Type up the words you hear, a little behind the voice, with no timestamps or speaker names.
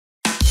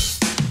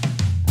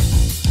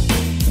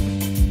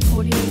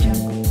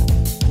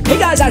Hey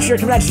guys, Ash here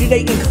coming at you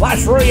today in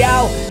Clash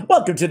Royale.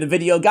 Welcome to the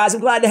video, guys.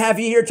 I'm glad to have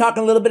you here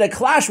talking a little bit of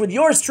Clash with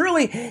yours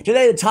truly.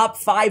 Today, the top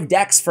 5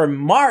 decks for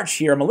March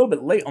here. I'm a little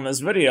bit late on this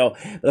video.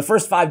 The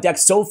first 5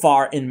 decks so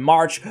far in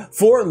March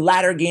for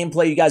ladder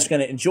gameplay. You guys are going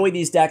to enjoy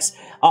these decks.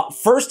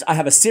 First, I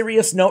have a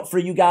serious note for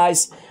you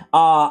guys.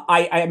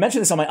 I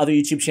mentioned this on my other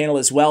YouTube channel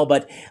as well,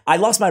 but I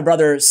lost my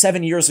brother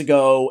 7 years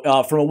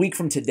ago from a week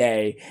from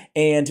today,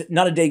 and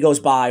not a day goes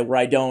by where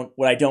I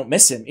don't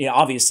miss him,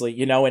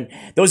 obviously, and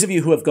those of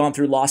you who have gone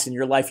through loss in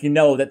your life, you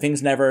know that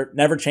things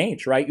never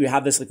change, right? You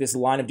have this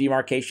line of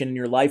demarcation in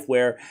your life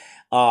where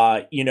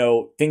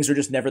things are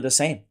just never the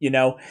same.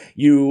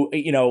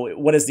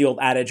 What is the old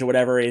adage or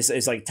whatever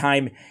is like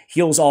time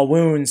heals all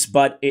wounds,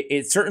 but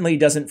it certainly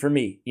doesn't for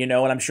me, and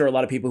I'm sure a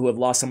lot of people who have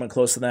lost someone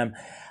close to them,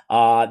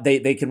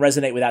 they can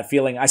resonate with that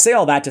feeling. I say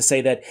all that to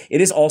say that it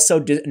is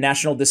also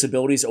National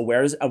Disabilities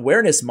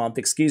Awareness Month,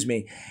 excuse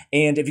me.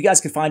 And if you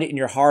guys could find it in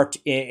your heart,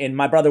 and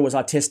my brother was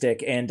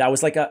autistic, and I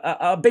was like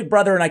a big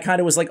brother, and I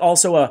kind of was like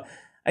also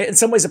in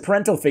some ways a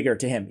parental figure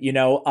to him,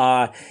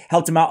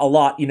 helped him out a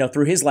lot,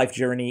 through his life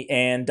journey,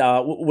 and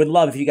would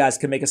love if you guys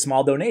could make a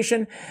small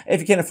donation,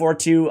 if you can afford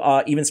to,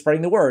 even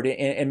spreading the word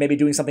and maybe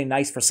doing something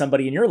nice for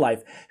somebody in your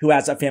life who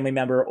has a family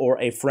member or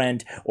a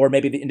friend, or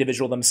maybe the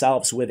individual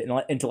themselves with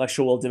an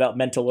intellectual,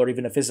 developmental, or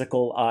even a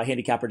physical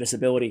handicap or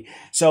disability.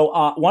 So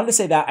wanted to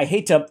say that. I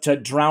hate to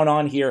drown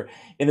on here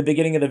in the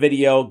beginning of the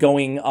video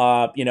going,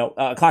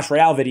 Clash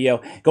Royale video,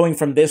 going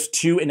from this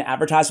to an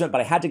advertisement,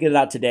 but I had to get it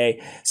out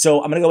today.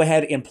 So I'm going to go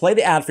ahead and play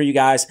the ad for you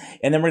guys,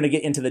 and then we're going to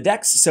get into the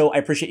decks. So I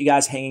appreciate you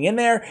guys hanging in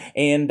there,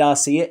 and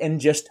see you in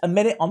just a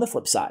minute on the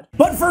flip side.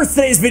 But first,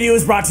 today's video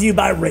is brought to you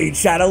by Raid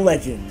Shadow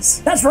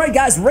Legends. That's right,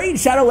 guys, Raid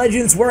Shadow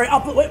Legends, where I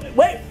upload.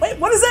 Wait,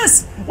 what is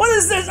this? What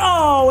is this?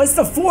 Oh, it's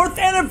the 4th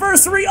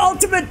anniversary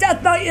Ultimate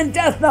Death Knight and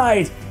Death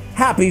Knight.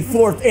 Happy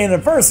 4th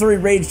anniversary,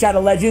 Raid Shadow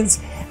Legends.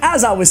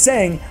 As I was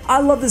saying,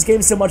 I love this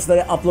game so much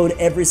that I upload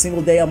every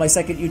single day on my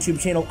second YouTube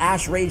channel,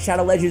 Ash Raid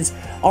Shadow Legends.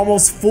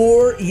 Almost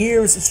 4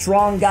 years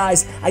strong,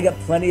 guys. I got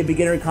plenty of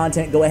beginner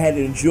content. Go ahead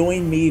and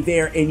join me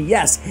there. And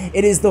yes,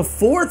 it is the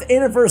 4th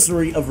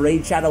anniversary of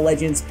Raid Shadow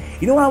Legends.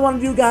 You know what I want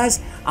to do, guys?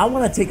 I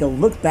want to take a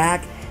look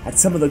back at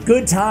some of the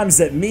good times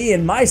that me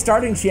and my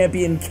starting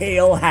champion,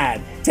 Kale, had.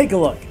 Take a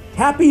look.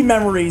 Happy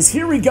memories.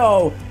 Here we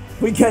go.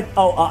 We get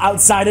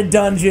outside a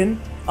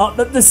dungeon.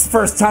 This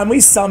first time we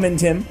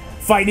summoned him.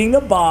 Fighting the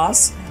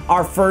boss,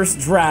 our first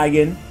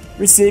dragon,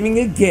 receiving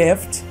a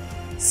gift,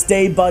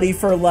 stay buddy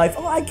for life.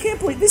 Oh, I can't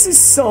believe this is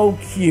so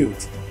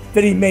cute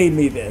that he made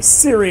me this.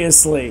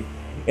 Seriously.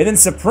 And then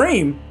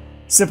Supreme,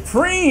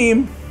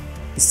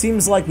 it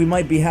seems like we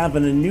might be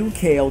having a new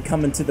Kale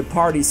coming to the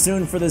party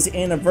soon for this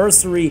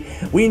anniversary.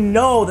 We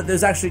know that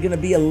there's actually going to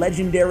be a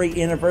legendary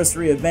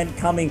anniversary event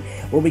coming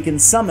where we can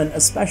summon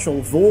a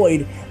special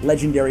Void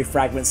legendary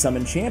fragment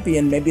summon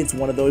champion. Maybe it's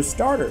one of those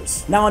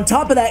starters. Now, on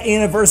top of that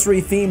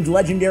anniversary themed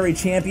legendary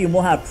champion,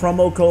 we'll have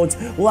promo codes,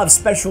 we'll have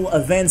special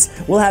events,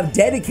 we'll have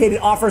dedicated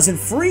offers and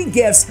free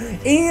gifts,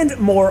 and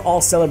more, all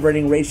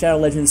celebrating Raid Shadow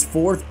Legends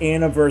 4th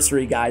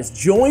anniversary, guys.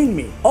 Join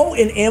me. Oh,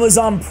 and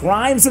Amazon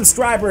Prime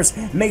subscribers,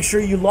 make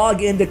sure you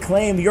log in to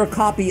claim your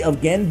copy of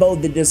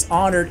Genbo the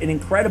Dishonored, an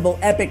incredible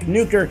epic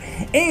nuker,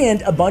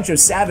 and a bunch of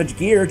savage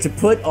gear to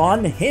put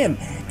on him.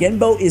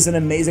 Genbo is an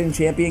amazing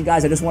champion,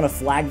 guys. I just want to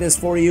flag this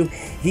for you.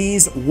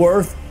 He's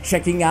worth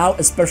checking out,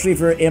 especially if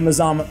you're an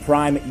Amazon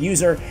Prime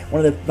user,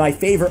 one of my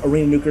favorite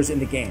arena nukers in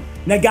the game.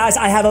 Now, guys,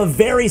 I have a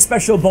very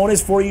special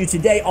bonus for you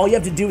today. All you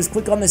have to do is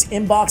click on this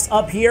inbox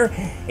up here,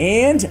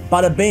 and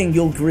bada bing,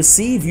 you'll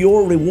receive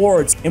your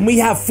rewards. And we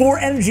have 4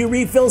 energy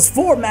refills,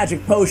 4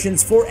 magic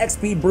potions, 4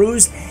 XP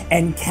brews,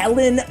 and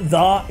Kellen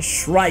the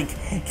Shrike.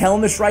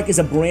 Kellen the Shrike is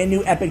a brand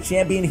new epic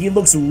champion. He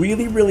looks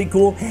really, really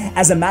cool.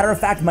 As a matter of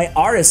fact, my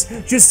artist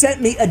just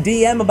sent me a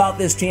DM about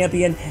this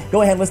champion.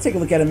 Go ahead, let's take a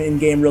look at him in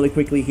game really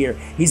quickly here.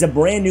 He's a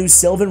brand new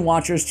Sylvan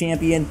Watchers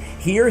champion.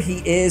 Here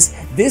he is.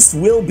 This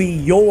will be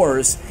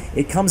yours.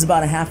 It comes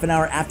about a half an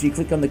hour after you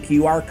click on the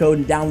QR code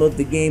and download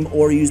the game,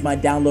 or use my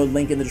download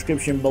link in the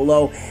description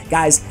below.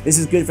 Guys, this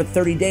is good for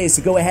 30 days,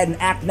 so go ahead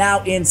and act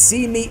now and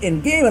see me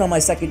in game and on my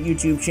second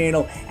YouTube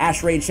channel,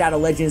 Ash Raid Shadow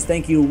Legends.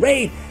 Thank you,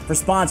 Raid, for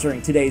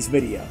sponsoring today's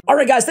video.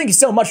 Alright, guys, thank you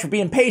so much for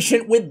being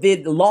patient with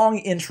the long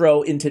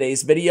intro in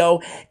today's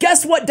video.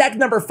 Guess what deck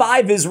number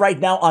 5 is right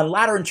now on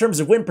ladder in terms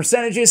of win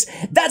percentages?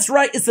 That's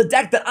right, it's the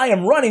deck that I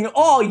am running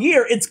all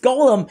year. It's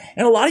Golem,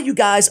 and a lot of you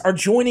guys are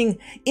joining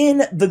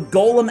in the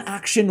Golem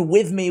action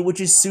with me,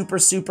 which is super,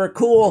 super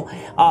cool.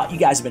 You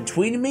guys have been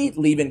tweeting me,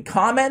 leaving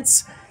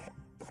comments,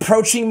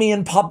 approaching me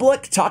in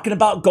public, talking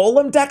about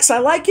Golem decks. I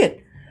like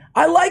it.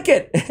 I like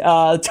it.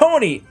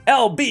 Tony,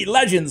 LB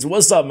Legends,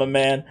 what's up, my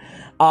man?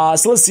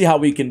 So let's see how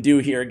we can do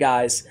here,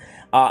 guys.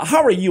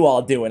 How are you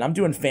all doing? I'm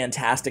doing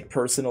fantastic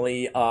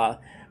personally.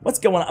 What's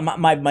going on?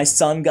 My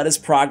son got his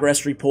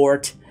progress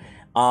report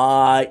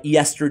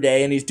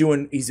yesterday, and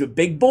he's a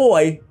big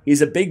boy.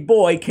 He's a big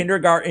boy.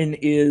 Kindergarten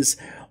is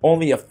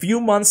only a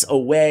few months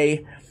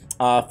away.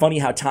 Funny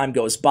how time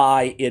goes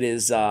by. It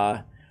is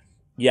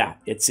yeah,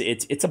 it's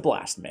a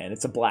blast, man.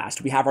 It's a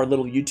blast. We have our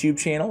little YouTube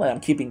channel that I'm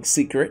keeping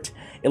secret.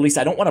 At least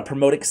I don't want to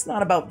promote it because it's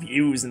not about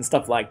views and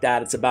stuff like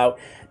that. It's about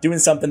doing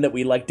something that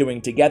we like doing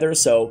together.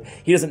 So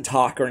he doesn't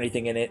talk or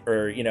anything in it,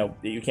 or, you know,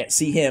 you can't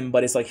see him,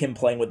 but it's like him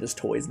playing with his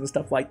toys and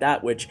stuff like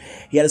that, which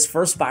he had his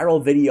first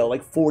viral video,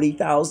 like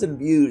 40,000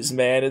 views,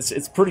 man.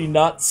 It's pretty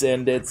nuts,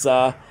 and it's,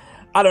 I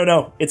don't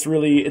know. It's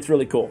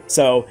really cool.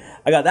 So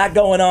I got that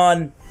going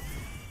on.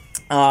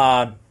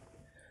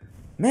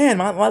 Man,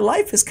 my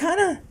life is kind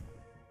of...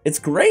 It's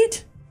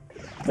great,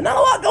 but not a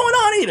lot going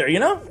on either,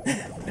 you know?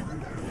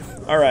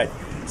 Alright,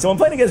 so I'm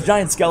playing against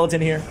Giant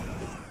Skeleton here.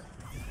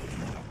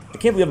 I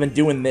can't believe I've been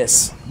doing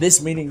this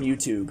meaning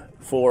YouTube,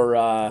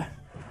 for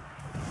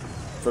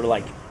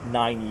like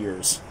 9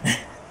 years.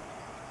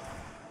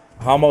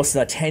 Almost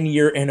a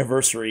 10-year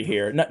anniversary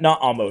here.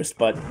 Not almost,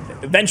 but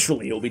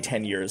eventually it'll be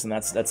 10 years, and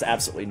that's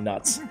absolutely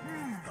nuts.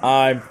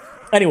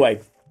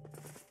 Anyway,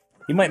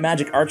 he might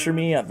magic archer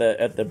me at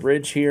the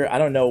bridge here. I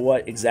don't know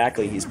what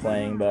exactly he's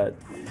playing, but...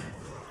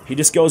 He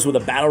just goes with a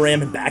battle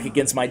ram and back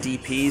against my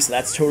DP, so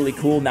that's totally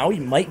cool. Now he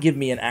might give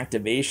me an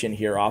activation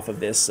here off of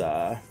this,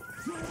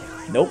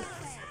 Nope.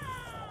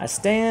 I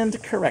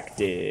stand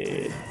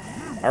corrected.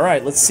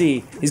 Alright, let's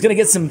see. He's gonna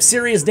get some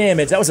serious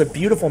damage. That was a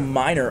beautiful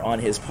miner on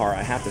his part,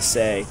 I have to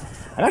say.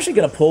 I'm actually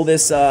gonna pull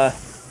this,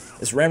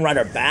 this Ram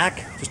Rider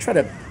back. Just try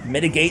to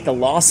mitigate the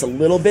loss a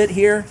little bit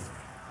here.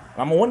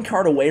 I'm one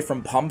card away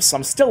from pumps, so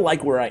I'm still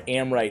like where I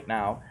am right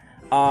now.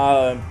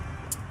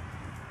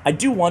 I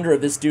do wonder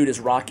if this dude is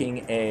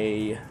rocking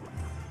a...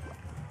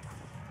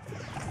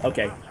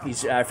 Okay,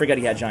 I forgot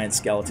he had Giant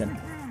Skeleton.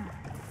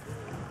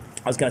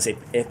 I was going to say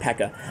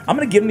P.E.K.K.A. I'm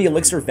going to give him the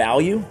elixir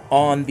value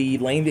on the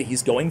lane that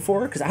he's going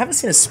for, because I haven't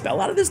seen a spell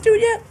out of this dude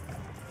yet.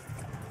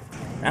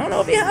 I don't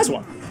know if he has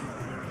one.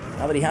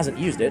 Now that he hasn't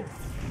used it.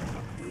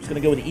 Just going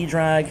to go with the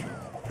E-Drag.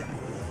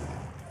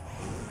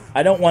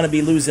 I don't want to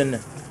be losing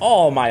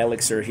all my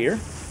elixir here.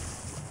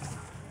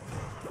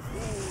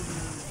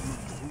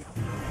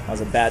 That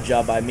was a bad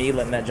job by me,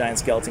 letting that Giant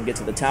Skeleton get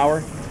to the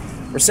tower.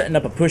 We're setting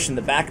up a push in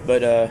the back,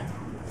 but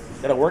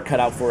got a work cut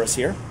out for us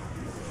here.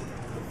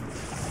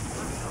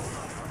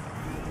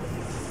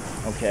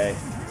 Okay.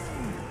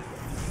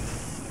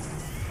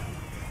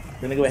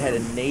 We're gonna go ahead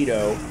and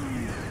NATO.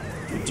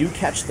 We do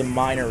catch the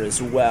miner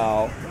as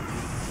well.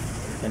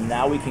 And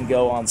now we can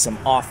go on some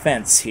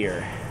offense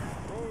here.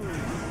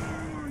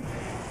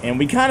 And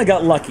we kind of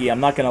got lucky,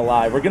 I'm not gonna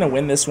lie. We're gonna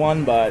win this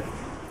one, but...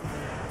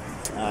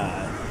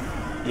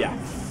 yeah.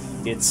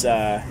 It's,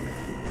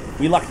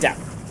 we lucked out.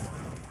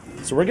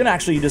 So we're gonna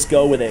actually just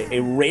go with a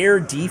rare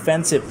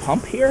defensive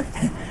pump here,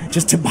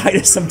 just to buy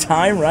us some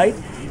time, right?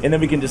 And then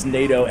we can just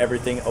NATO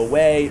everything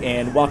away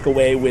and walk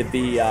away with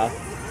the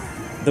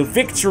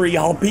victory,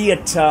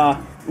 albeit it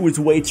was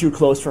way too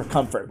close for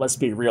comfort. Let's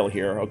be real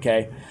here,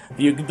 okay?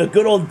 The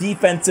good old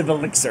defensive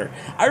elixir.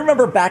 I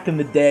remember back in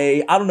the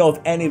day, I don't know if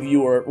any of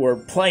you were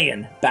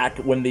playing back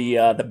when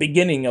the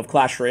beginning of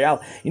Clash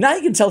Royale. You know how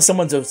you can tell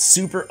someone's a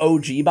super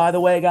OG, by the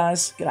way,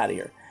 guys? Get out of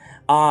here.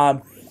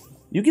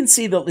 You can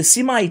see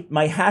my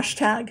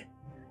hashtag?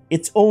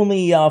 It's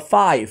only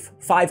 5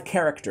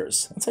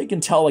 characters. That's how you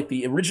can tell, like,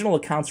 the original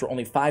accounts were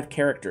only 5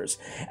 characters.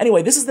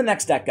 Anyway, this is the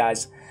next deck,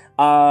 guys.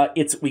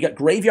 We got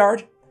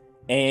Graveyard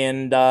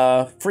and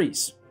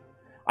Freeze.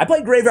 I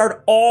played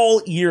Graveyard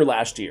all year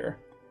last year,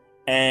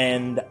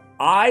 and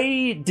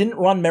I didn't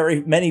run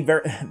very many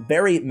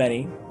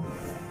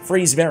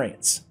Freeze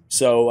variants.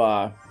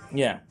 So,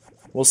 yeah.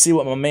 We'll see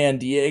what my man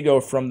Diego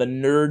from the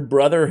Nerd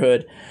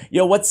Brotherhood.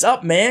 Yo, what's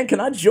up, man? Can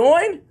I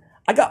join?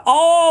 I got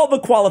all the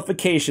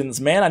qualifications,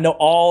 man. I know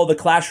all the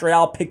Clash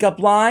Royale pickup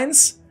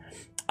lines.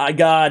 I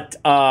got,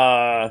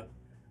 I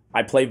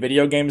play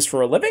video games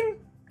for a living.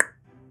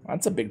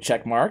 That's a big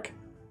check mark.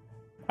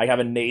 I have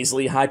a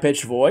nasally,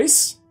 high-pitched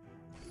voice.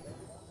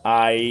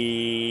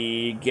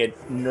 I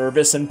get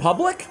nervous in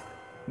public.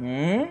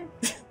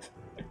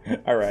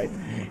 All right,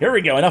 here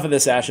we go. Enough of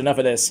this, Ash. Enough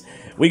of this.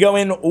 We go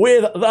in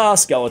with the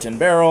skeleton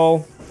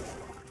barrel.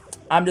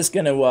 I'm just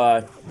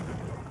gonna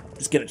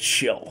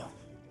chill.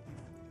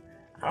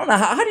 I don't know,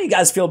 how do you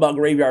guys feel about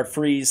Graveyard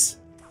Freeze?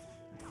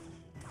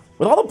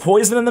 With all the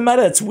poison in the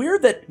meta, it's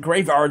weird that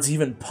Graveyard's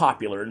even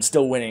popular and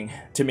still winning,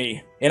 to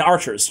me. In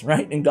Archers,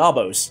 right? In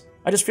Gobos.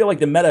 I just feel like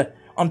the meta,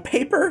 on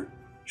paper,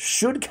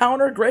 should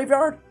counter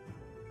Graveyard.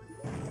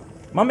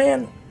 My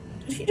man,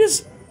 did he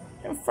just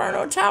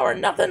Inferno Tower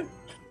nothing?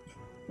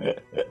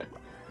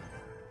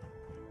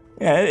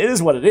 Yeah, it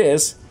is what it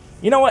is.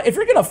 You know what? If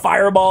you're gonna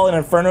Fireball and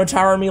Inferno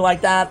Tower me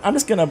like that, I'm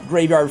just gonna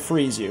Graveyard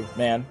Freeze you,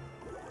 man.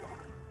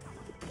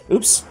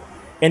 Oops.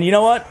 And you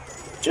know what?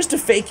 Just to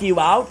fake you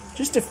out,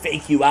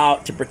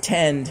 to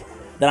pretend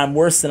that I'm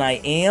worse than I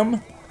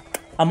am,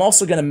 I'm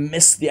also going to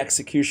miss the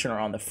Executioner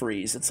on the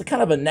freeze. It's a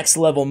kind of a next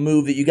level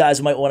move that you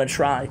guys might want to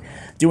try.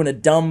 Doing a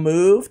dumb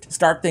move to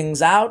start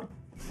things out,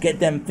 get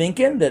them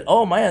thinking that,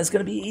 oh man, it's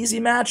going to be an easy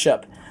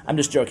matchup. I'm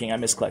just joking, I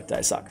misclicked,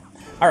 I suck.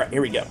 Alright,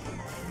 here we go.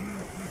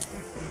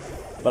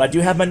 But I do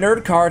have my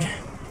nerd card.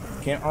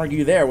 Can't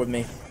argue there with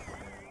me.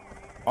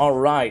 All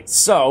right,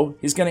 so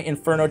he's going to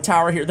Inferno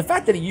Tower here. The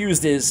fact that he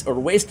used his, or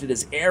wasted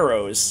his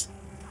arrows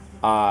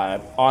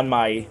on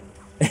my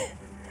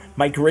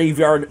my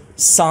Graveyard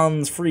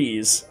Sans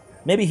freeze.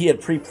 Maybe he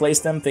had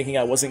pre-placed them thinking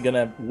I wasn't going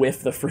to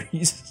whiff the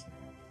freeze.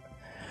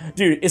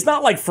 Dude, it's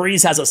not like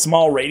freeze has a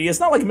small radius. It's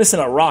not like missing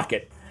a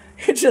rocket.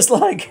 It's just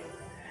like,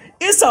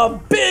 it's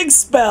a big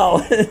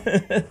spell.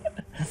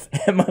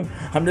 And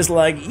I'm just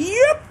like,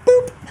 yep,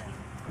 boop.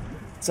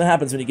 That's what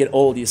happens when you get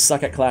old. You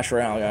suck at Clash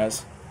Royale,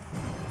 guys.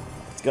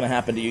 It's going to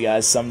happen to you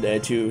guys someday,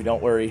 too.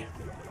 Don't worry.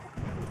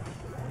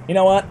 You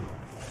know what?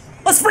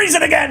 Let's freeze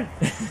it again!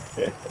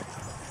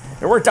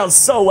 It worked out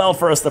so well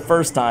for us the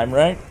first time,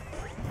 right?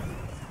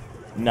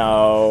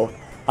 No.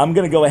 I'm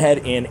going to go ahead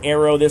and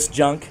arrow this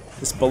junk,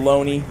 this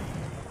baloney.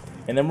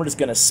 And then we're just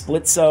going to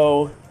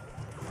split-so.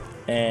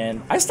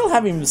 And I still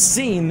haven't even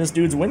seen this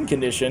dude's win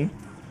condition.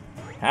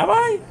 Have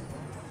I?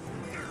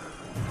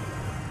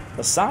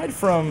 Aside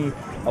from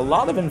a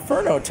lot of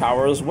Inferno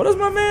Towers, what does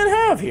my man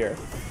have here?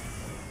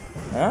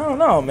 I don't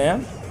know,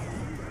 man.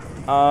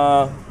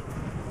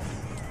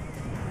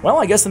 Well,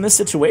 I guess in this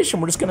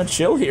situation, we're just going to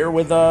chill here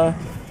with a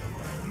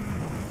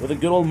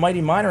good old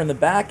Mighty Miner in the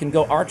back and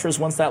go Archers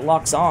once that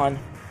locks on.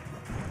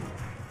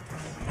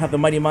 Have the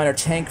Mighty Miner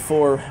tank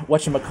for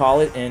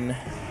whatchamacallit, and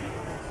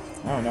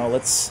I don't know,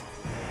 let's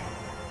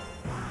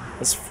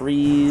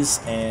freeze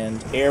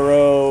and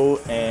arrow,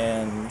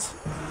 and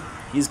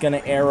he's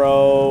gonna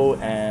arrow,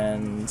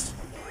 and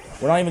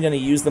we're not even gonna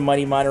use the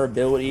Mighty Miner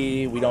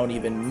ability. We don't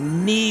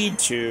even need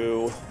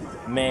to.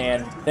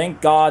 Man,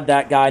 thank God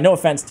that guy, no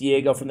offense,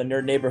 Diego from the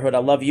Nerd Neighborhood, I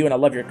love you and I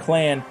love your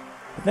clan.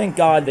 But thank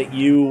God that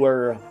you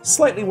were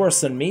slightly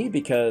worse than me,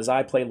 because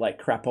I played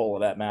like crapola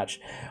that match.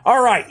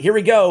 All right, here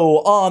we go.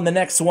 On the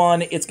next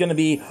one, it's gonna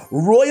be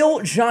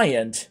Royal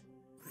Giant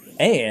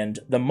and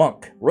the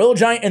Monk. Royal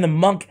Giant and the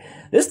Monk.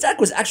 This deck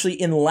was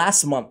actually in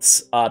last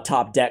month's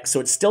top deck,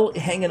 so it's still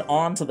hanging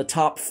on to the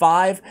top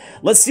 5.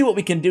 Let's see what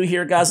we can do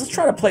here, guys. Let's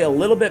try to play a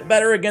little bit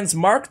better against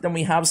Mark than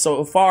we have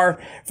so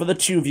far for the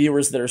 2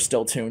 viewers that are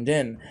still tuned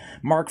in.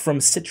 Mark from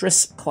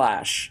Citrus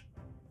Clash.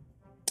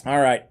 All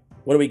right,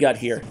 what do we got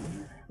here?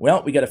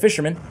 Well, we got a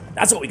Fisherman.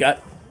 That's what we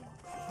got.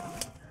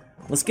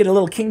 Let's get a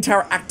little King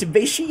Tower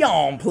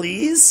activation,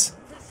 please.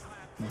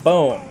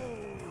 Boom.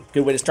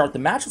 Good way to start the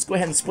match. Let's go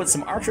ahead and split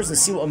some Archers and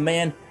see what a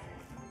man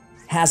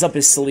has up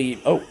his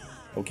sleeve. Oh,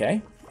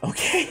 okay.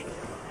 Okay.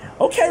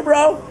 Okay,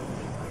 bro.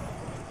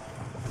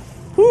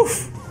 Whew.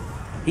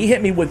 He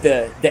hit me with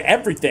the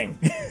everything.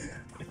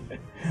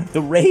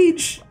 The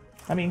rage.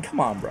 I mean, come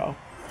on, bro.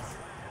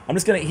 I'm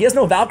just gonna, he has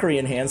no Valkyrie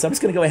in hand, so I'm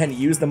just gonna go ahead and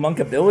use the Monk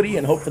ability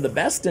and hope for the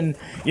best. And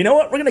you know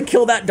what? We're gonna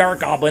kill that Dark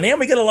Goblin, and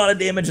we get a lot of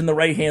damage in the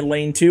right-hand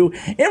lane too.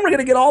 And we're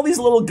gonna get all these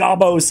little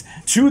gobbos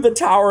to the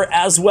tower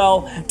as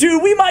well.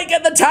 Dude, we might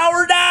get the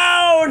tower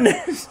down!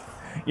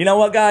 You know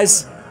what,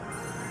 guys?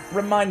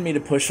 Remind me to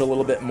push a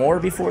little bit more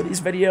before these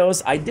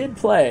videos. I did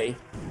play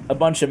a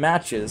bunch of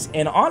matches,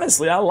 and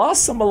honestly, I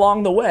lost some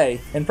along the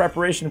way in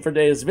preparation for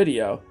today's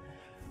video.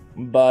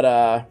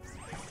 But,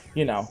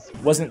 you know,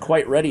 wasn't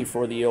quite ready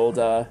for the old,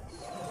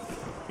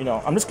 you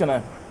know, I'm just gonna,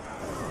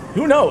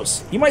 who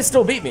knows? He might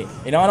still beat me.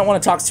 You know, I don't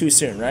want to talk too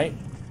soon, right?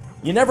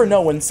 You never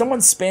know when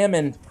someone's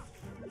spamming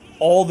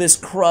all this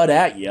crud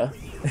at you,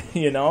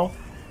 you know?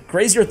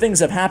 Crazier things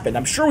have happened.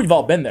 I'm sure we've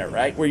all been there,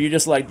 right? Where you're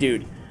just like,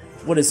 dude,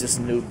 what is this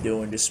noob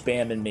doing, just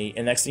spamming me?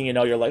 And next thing you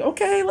know, you're like,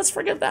 okay, let's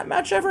forget that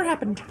match ever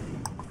happened.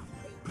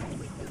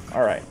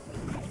 All right.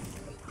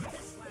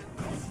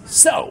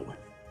 So,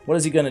 what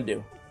is he gonna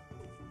do?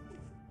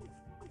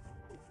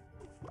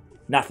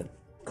 Nothing.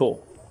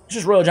 Cool. It's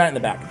just Royal Giant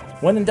in the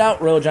back. When in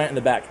doubt, Royal Giant in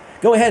the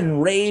back. Go ahead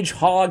and Rage,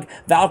 Hog,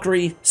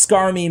 Valkyrie,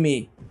 Scar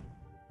me.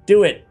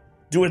 Do it.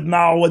 Do it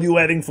now. What are you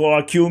waiting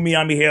for? Kill me,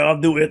 I'm here. I'll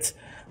do it.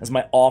 That's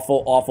my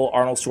awful, awful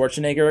Arnold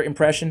Schwarzenegger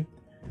impression.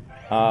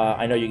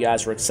 I know you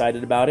guys were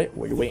excited about it.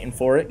 Well, you're waiting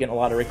for it. Getting a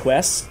lot of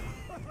requests.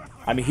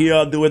 I'm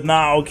here. Do it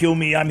now. Kill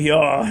me. I'm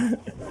here.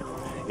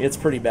 It's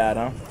pretty bad,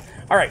 huh?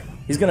 All right.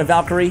 He's going to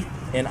Valkyrie,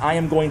 and I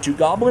am going to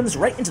Goblins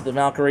right into the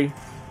Valkyrie.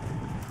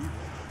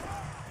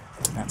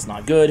 That's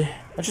not good.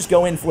 Let's just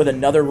go in with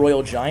another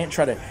Royal Giant.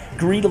 Try to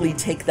greedily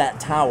take that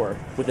tower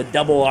with a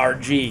double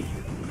RG.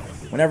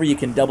 Whenever you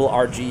can double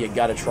RG, you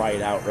got to try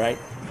it out, right?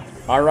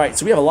 All right.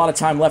 So we have a lot of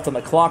time left on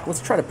the clock.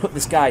 Let's try to put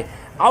this guy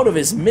out of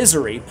his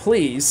misery,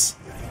 please.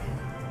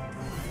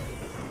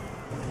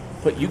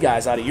 Put you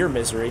guys out of your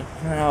misery.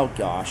 Oh,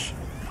 gosh.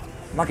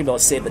 I'm not going to be able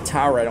to save the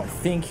tower, I don't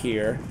think,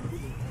 here.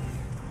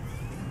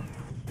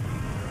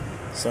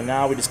 So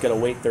now we just got to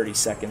wait 30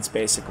 seconds,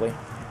 basically.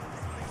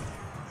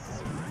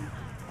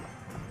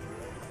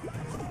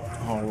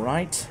 All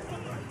right.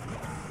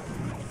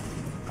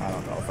 I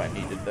don't know if I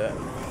needed that.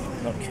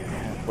 Okay,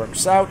 that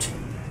works out.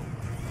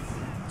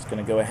 Just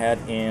going to go ahead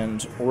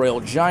and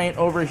Royal Giant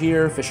over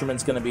here.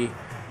 Fisherman's going to be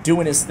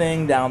doing his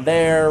thing down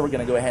there. We're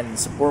going to go ahead and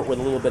support with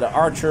a little bit of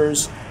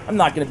Archers. I'm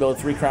not going to be able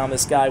to 3-crown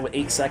this guy with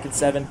 8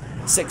 seconds,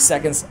 6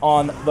 seconds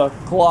on the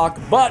clock,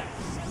 but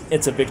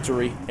it's a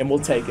victory, and we'll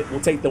take it. We'll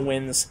take the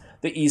wins,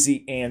 the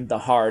easy and the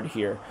hard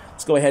here.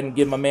 Let's go ahead and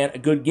give my man a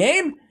good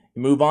game,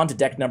 We move on to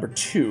deck number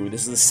 2.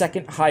 This is the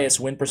second highest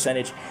win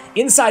percentage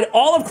inside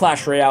all of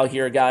Clash Royale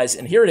here, guys.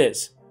 And here it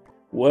is.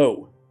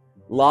 Whoa.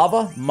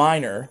 Lava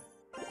Miner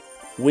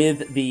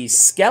with the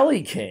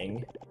Skelly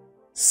King,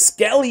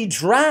 Skelly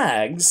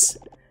Drags,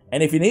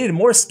 and if you needed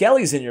more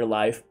Skellies in your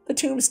life, the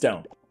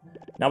Tombstone.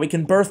 Now we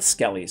can birth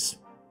Skellies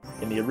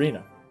in the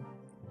arena.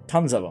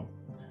 Tons of them.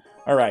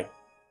 All right.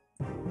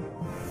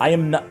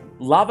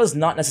 Lava's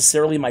not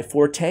necessarily my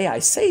forte. I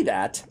say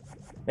that.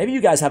 Maybe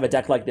you guys have a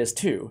deck like this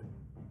too.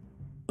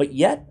 But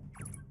yet,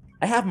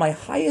 I have my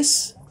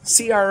highest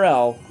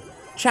CRL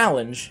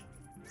challenge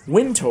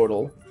win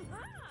total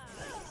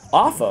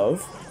off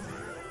of...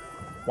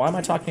 Why am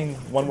I talking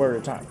one word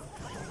at a time?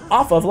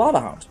 Off of Lava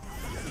Hound.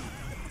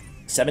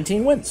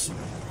 17 wins.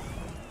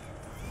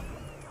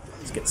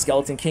 Let's get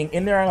Skeleton King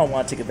in there. I don't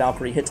want to take a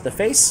Valkyrie hit to the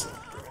face.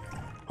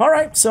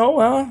 Alright, so,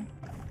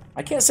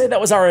 I can't say that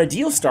was our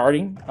ideal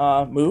starting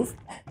move.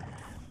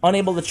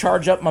 Unable to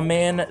charge up my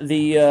man,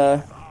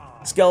 the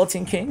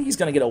Skeleton King. He's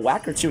going to get a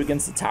whack or two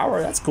against the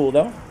tower. That's cool,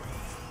 though.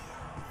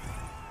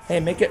 Hey,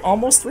 make it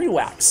almost 3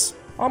 whacks.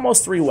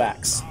 Almost 3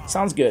 whacks.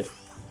 Sounds good.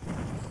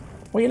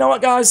 Well, you know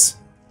what, guys?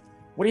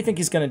 What do you think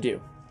he's going to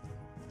do?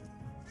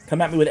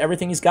 Come at me with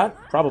everything he's got?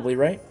 Probably,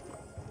 right?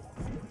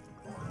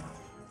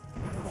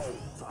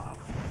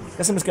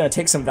 Guess I'm just going to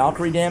take some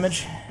Valkyrie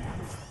damage.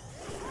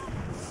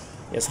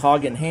 He has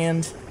Hog in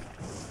hand.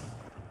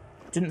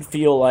 Didn't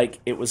feel like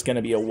it was going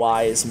to be a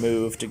wise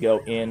move to go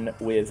in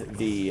with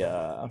the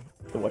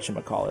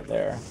whatchamacallit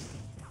there.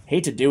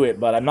 Hate to do it,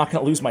 but I'm not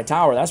going to lose my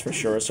tower, that's for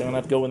sure. So I'm going to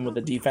have to go in with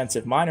the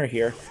defensive miner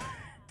here.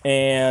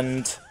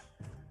 And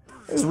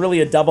this is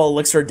really a double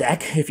elixir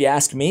deck, if you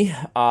ask me.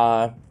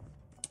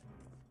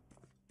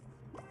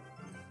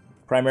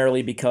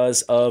 Primarily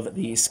because of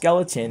the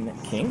Skeleton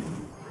King.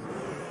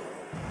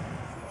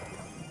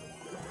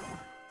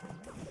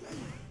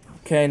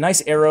 Okay,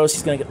 nice arrows.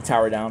 He's going to get the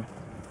tower down.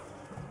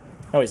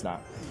 No, he's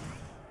not.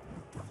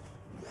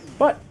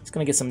 But he's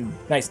going to get some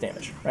nice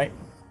damage, right?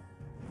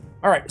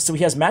 Alright, so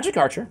he has Magic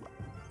Archer.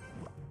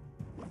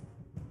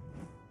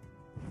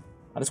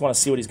 I just want to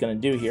see what he's going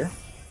to do here.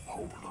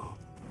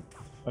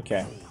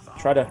 Okay,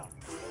 try to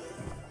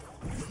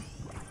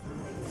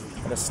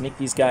sneak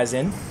these guys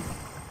in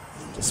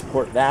to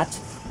support that.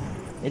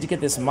 Need to get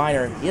this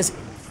miner. He has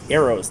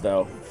arrows,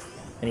 though.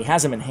 And he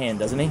has them in hand,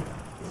 doesn't he?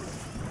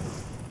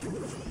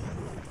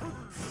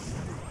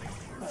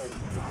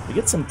 We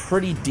get some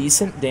pretty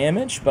decent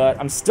damage, but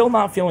I'm still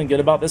not feeling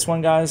good about this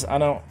one, guys. I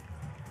don't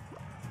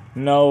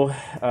know.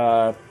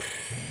 Alright,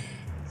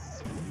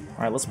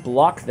 let's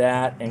block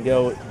that and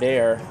go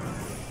there.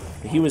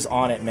 He was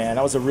on it, man.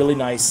 That was a really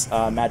nice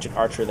Magic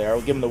Archer there.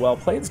 I'll give him the well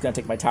played. It's going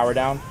to take my tower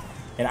down.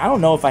 And I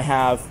don't know if I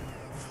have...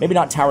 Maybe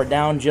not tower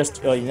down,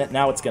 just...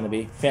 now it's going to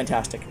be.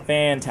 Fantastic.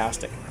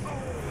 Fantastic.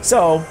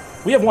 So,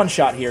 we have one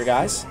shot here,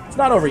 guys. It's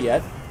not over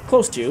yet.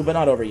 Close to, but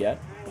not over yet.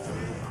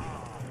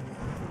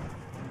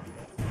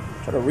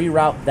 Try to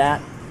reroute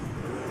that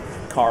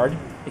card,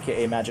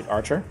 aka Magic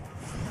Archer.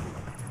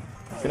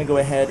 I'm going to go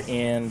ahead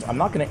and... I'm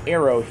not going to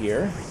arrow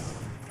here.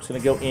 I'm just going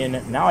to go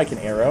in. Now I can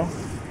arrow.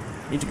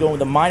 Need to go with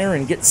the miner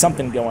and get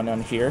something going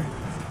on here.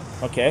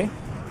 Okay.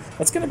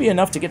 That's going to be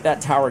enough to get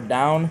that tower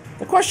down.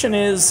 The question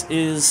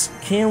is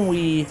can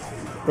we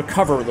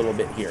recover a little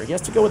bit here? He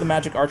has to go with the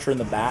Magic Archer in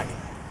the back.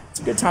 It's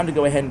a good time to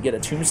go ahead and get a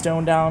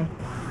Tombstone down,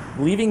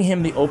 leaving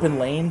him the open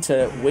lane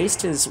to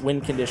waste his win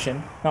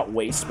condition. Not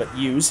waste, but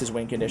use his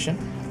win condition.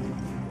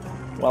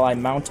 While I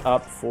mount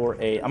up for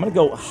a... I'm going to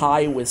go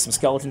high with some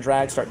Skeleton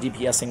Drag, start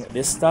DPSing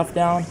this stuff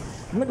down.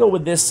 I'm going to go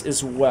with this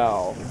as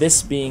well,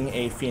 this being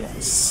a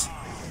Phoenix.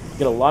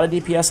 Get a lot of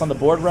DPS on the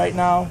board right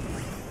now.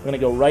 I'm going to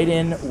go right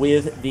in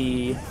with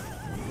the...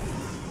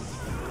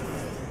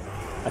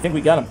 I think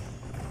we got him.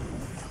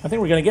 I think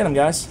we're going to get him,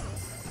 guys.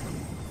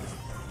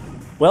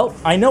 Well,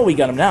 I know we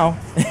got him now.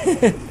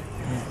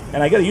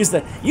 And I got to use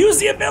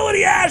the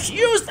ability, Ash!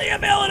 Use the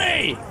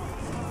ability!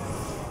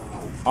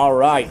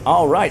 Alright,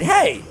 alright.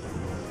 Hey!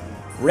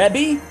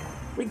 Rebby,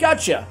 we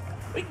got you.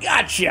 We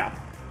got you.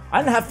 I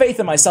didn't have faith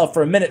in myself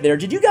for a minute there.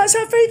 Did you guys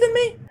have faith in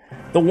me?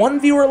 The one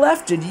viewer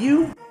left, did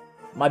you?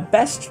 My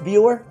best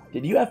viewer,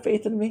 did you have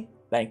faith in me?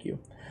 Thank you.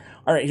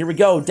 All right, here we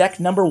go. Deck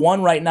number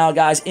 1 right now,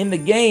 guys, in the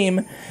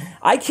game.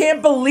 I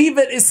can't believe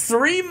it. It's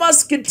 3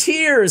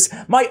 Musketeers,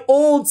 my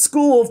old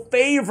school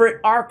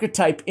favorite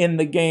archetype in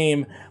the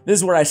game. This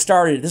is where I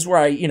started. This is where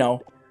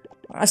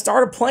I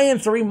started playing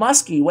 3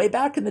 Muskie way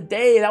back in the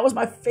day. That was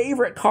my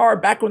favorite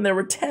card back when there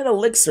were 10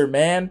 elixir,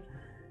 man.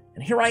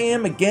 And here I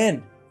am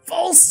again.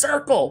 Full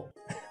circle.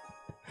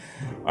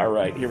 All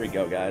right, here we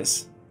go,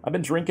 guys. I've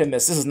been drinking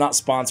this. This is not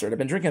sponsored. I've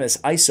been drinking this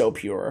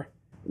IsoPure.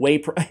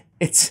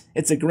 It's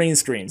a green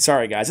screen.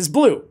 Sorry, guys. It's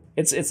blue.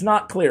 It's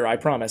not clear, I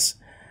promise.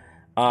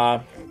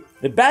 The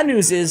bad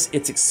news is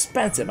it's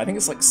expensive. I think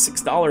it's like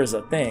 $6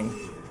 a thing.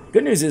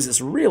 Good news is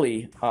it's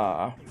really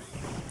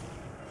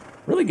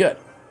really good.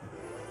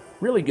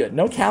 Really good.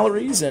 No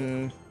calories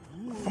and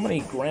how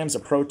many grams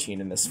of protein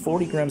in this?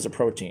 40 grams of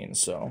protein,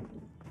 so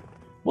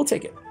we'll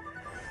take it.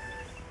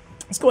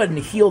 Let's go ahead and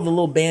heal the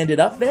little bandit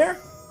up there.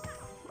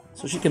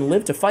 so she can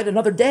live to fight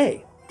another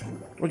day.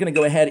 We're going to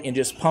go ahead and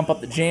just pump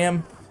up the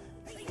jam.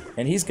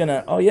 And he's going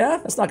to... Oh, yeah?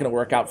 That's not going to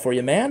work out for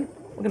you, man.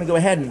 We're going to go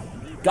ahead and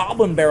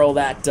goblin barrel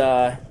that...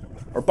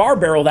 or bar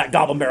barrel that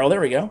goblin barrel.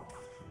 There we go.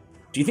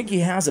 Do you think he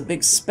has a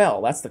big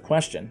spell? That's the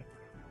question.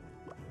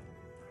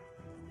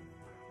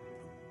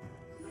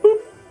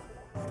 Boop.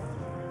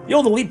 The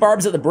old elite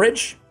barbs at the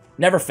bridge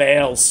never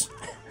fails.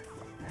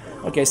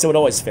 Okay, so it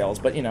always fails,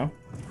 but you know.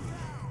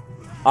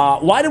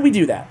 Why did we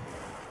do that?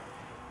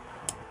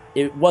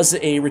 It was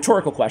a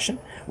rhetorical question.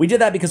 We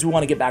did that because we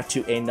want to get back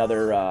to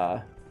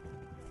another...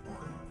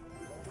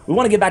 we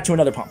want to get back to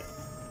another pump.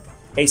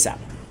 ASAP.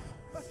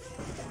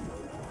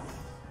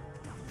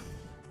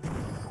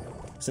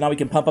 So now we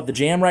can pump up the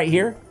jam right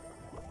here.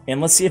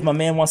 And let's see if my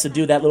man wants to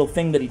do that little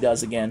thing that he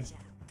does again.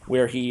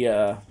 Where he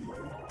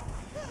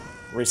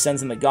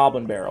sends in the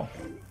goblin barrel.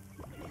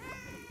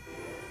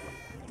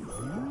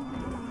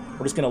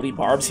 We're just going to leave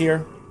barbs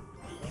here.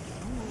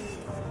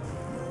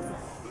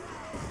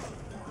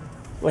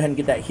 Go ahead and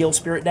get that heal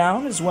spirit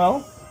down as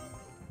well.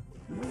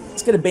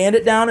 Let's get a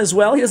bandit down as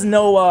well. He doesn't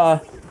know... I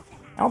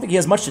don't think he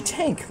has much to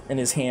tank in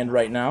his hand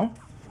right now.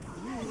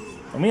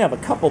 And we have a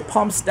couple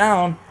pumps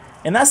down.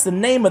 And that's the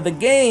name of the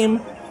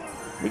game.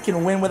 We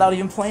can win without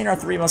even playing our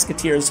Three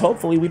Musketeers.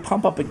 Hopefully we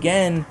pump up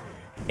again.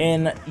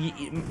 And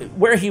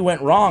where he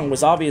went wrong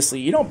was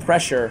obviously, you don't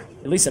pressure,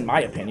 at least in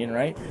my opinion,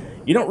 right?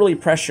 You don't really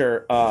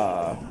pressure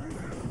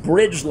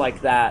bridge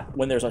like that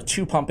when there's a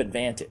 2-pump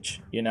advantage,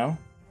 you know?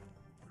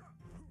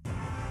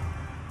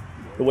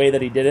 The way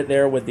that he did it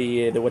there with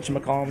the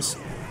whatchamacallums.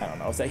 I don't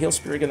know. Is that heal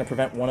spirit going to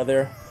prevent one of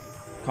their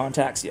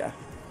contacts? Yeah.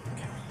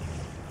 Okay.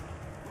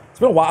 It's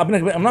been a while. I'm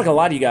not going to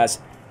lie to you guys.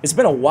 It's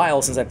been a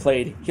while since I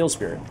played Heal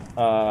Spirit.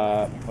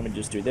 Let me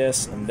just do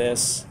this and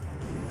this.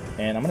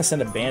 And I'm going to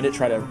send a bandit,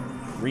 try to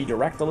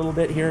redirect a little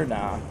bit here.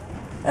 Nah.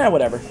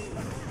 Whatever.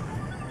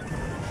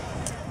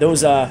 That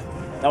was a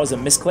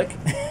misclick.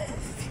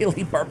 The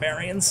Elite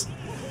Barbarians.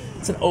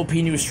 It's an OP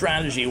new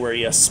strategy where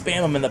you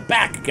spam them in the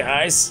back,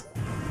 guys.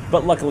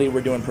 But luckily,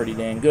 we're doing pretty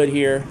dang good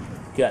here.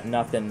 Got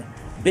nothing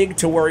big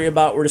to worry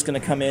about. We're just going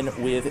to come in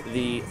with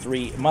the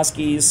 3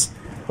 muskies.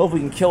 Hope we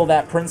can kill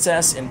that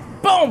princess. And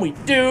boom, we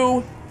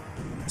do!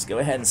 Let's go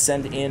ahead and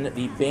send in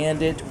the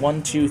bandit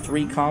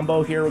 1-2-3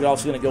 combo here. We're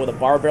also going to go with a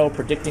bar barrel,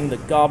 predicting the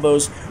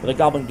gobos or the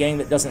goblin gang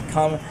that doesn't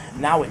come.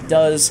 Now it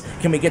does.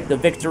 Can we get the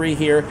victory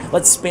here?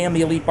 Let's spam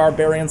the elite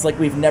barbarians like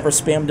we've never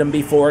spammed them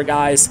before,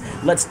 guys.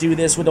 Let's do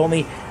this with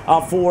only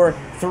 4,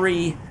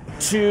 3,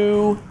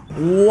 2,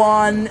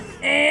 1,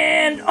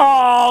 and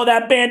oh,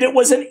 that bandit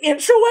was an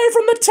inch away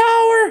from the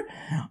tower.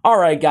 All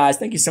right, guys,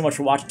 thank you so much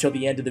for watching till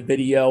the end of the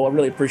video. I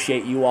really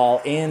appreciate you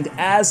all, and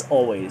as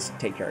always,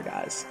 take care,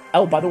 guys.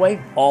 Oh, by the way,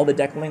 all the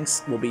deck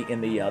links will be in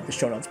the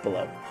show notes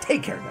below.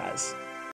 Take care, guys.